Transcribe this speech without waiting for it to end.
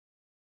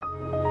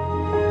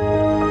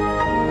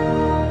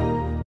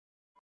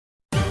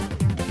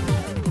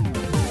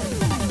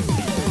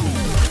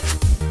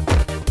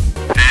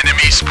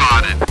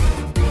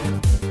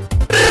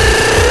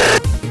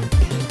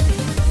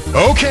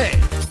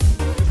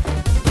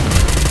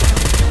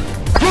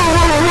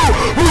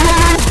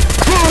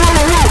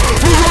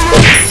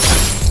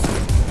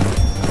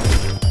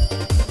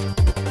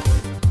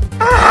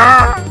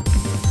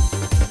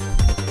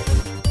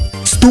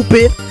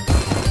stupid!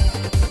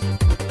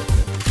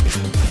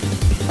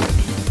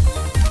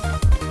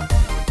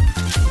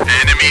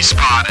 Enemy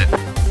spotted.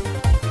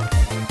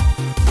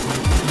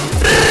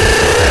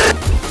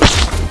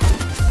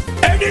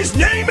 And his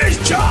name is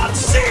John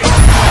C.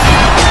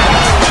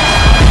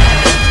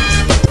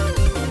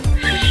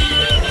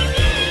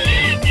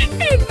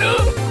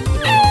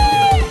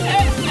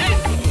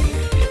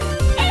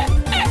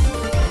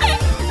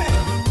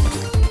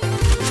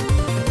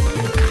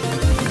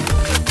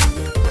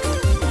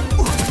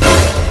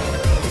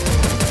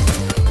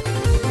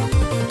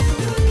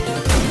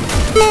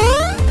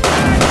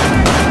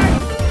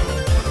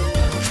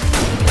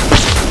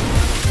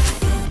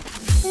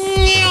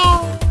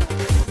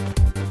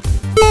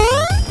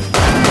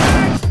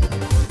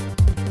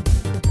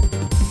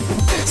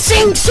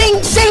 Sing,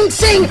 sing, sing,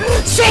 sing,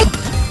 sing!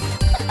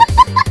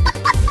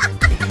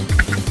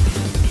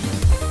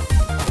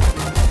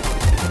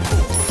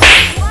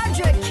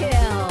 Quadra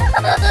kill!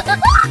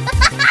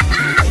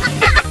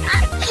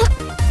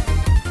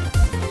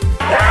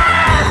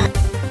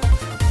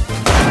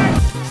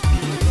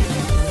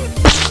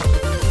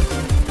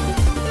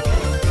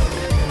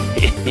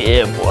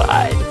 Yeah,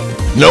 boy.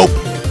 Nope.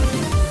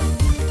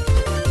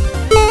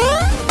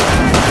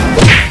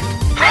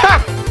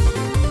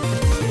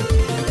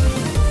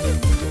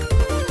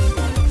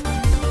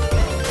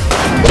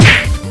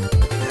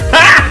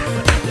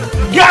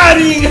 Got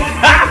him!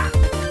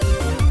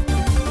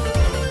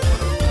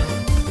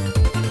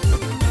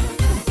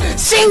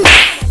 Sing!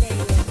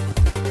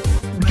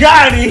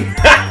 Got him!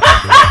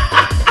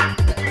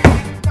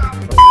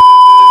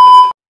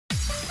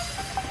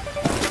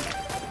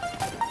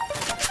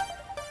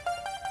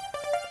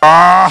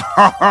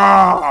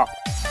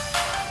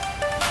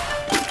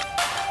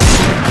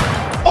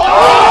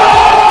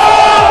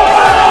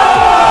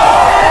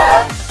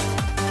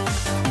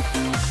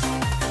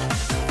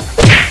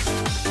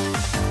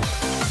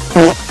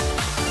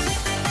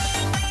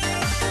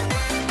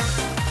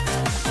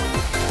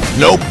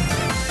 Nope.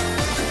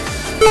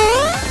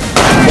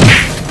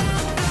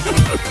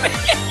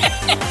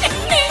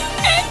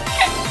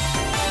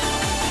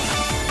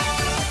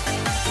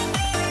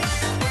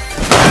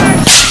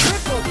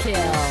 Triple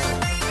kill!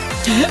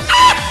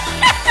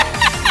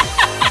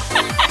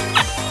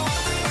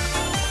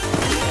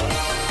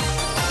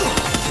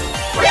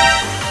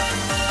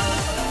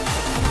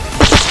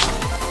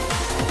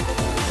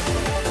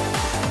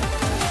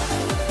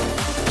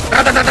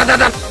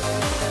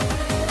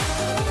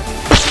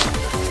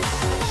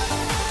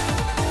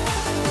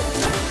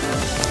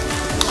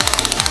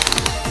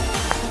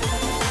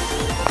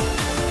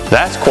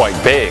 That's quite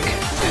big.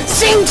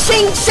 Sing,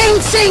 sing, sing,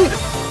 sing!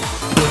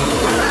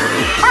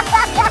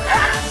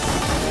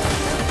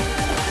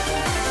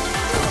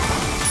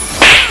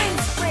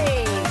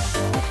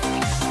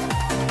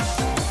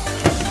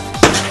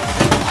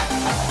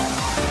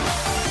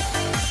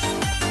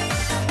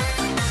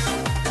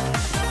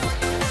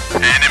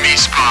 Enemy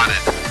spotted.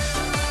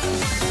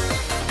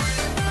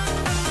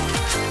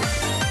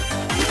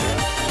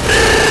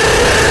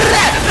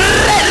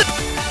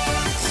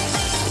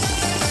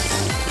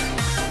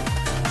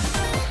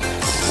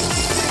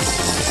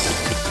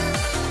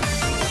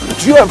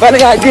 Do you have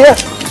any idea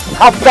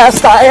how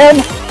fast I am?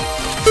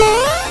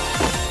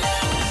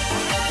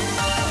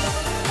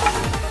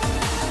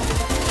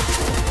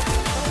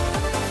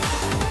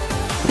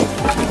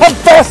 I'm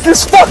fast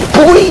as fuck,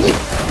 boy!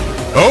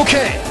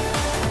 Okay.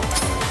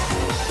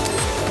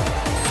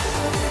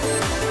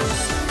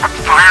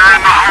 Fire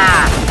in the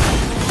hole.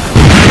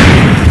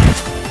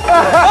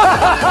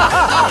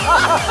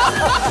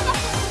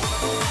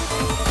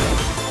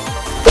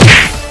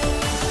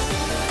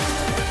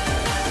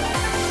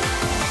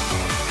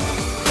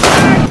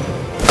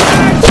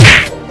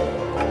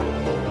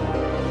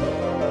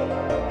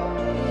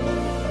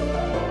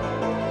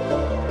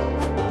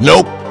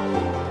 Nope.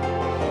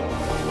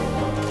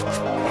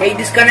 Hey,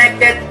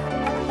 disconnected.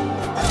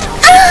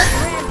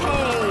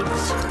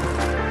 Rampage!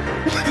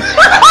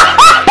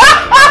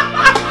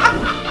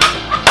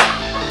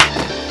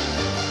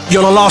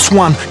 You're the last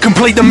one.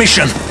 Complete the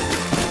mission.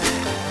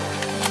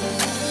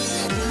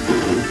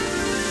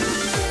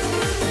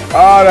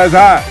 Oh, that's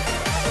hot.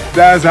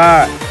 That's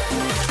hot.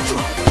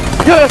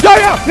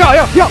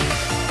 Yeah.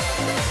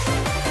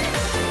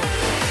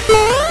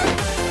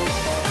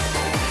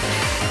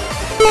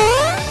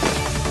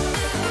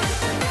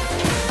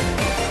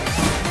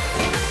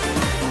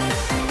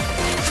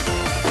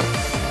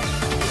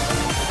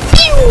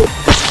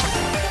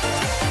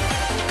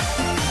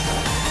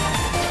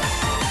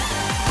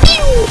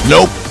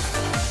 Nope.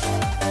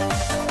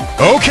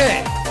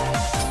 Okay.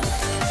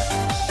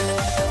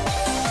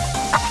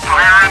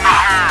 Fire in the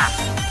hole.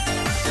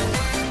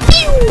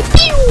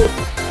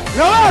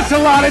 Now that's a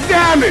lot of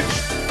damage.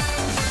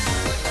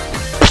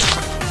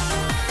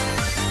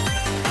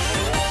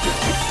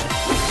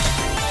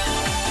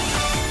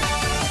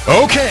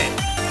 Okay.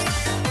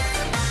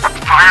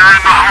 Fire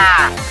in the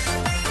hole.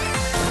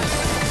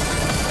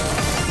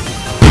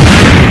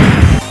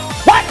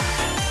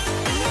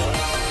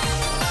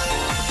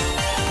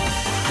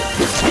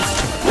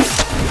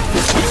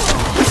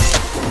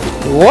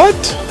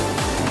 What?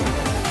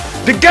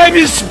 The game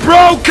is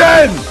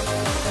broken!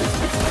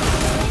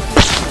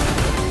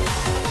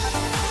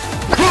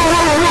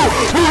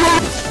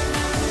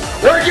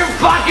 Where'd you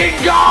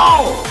fucking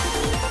go?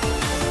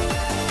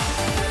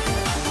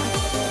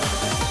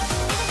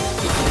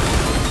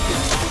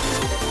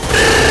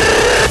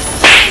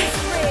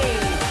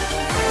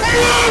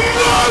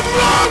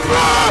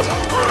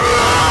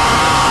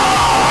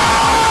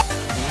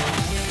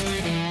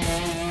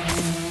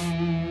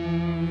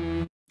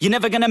 You're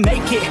never gonna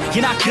make it,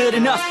 you're not good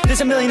enough.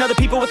 There's a million other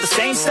people with the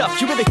same stuff.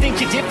 You really think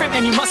you're different?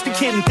 Man, you must be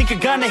kidding. Think you're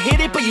gonna hit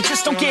it, but you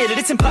just don't get it.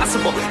 It's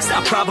impossible, it's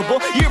not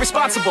probable, you're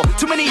irresponsible.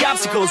 Too many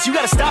obstacles, you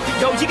gotta stop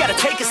it, yo. You gotta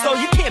take it slow,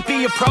 you can't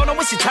be a pro. Don't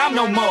waste your time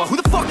no more. Who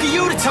the fuck are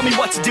you to tell me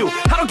what to do?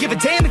 I don't give a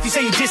damn if you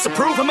say you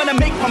disapprove. I'm gonna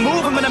make my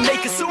move, I'm gonna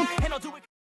make it soon, and I'll do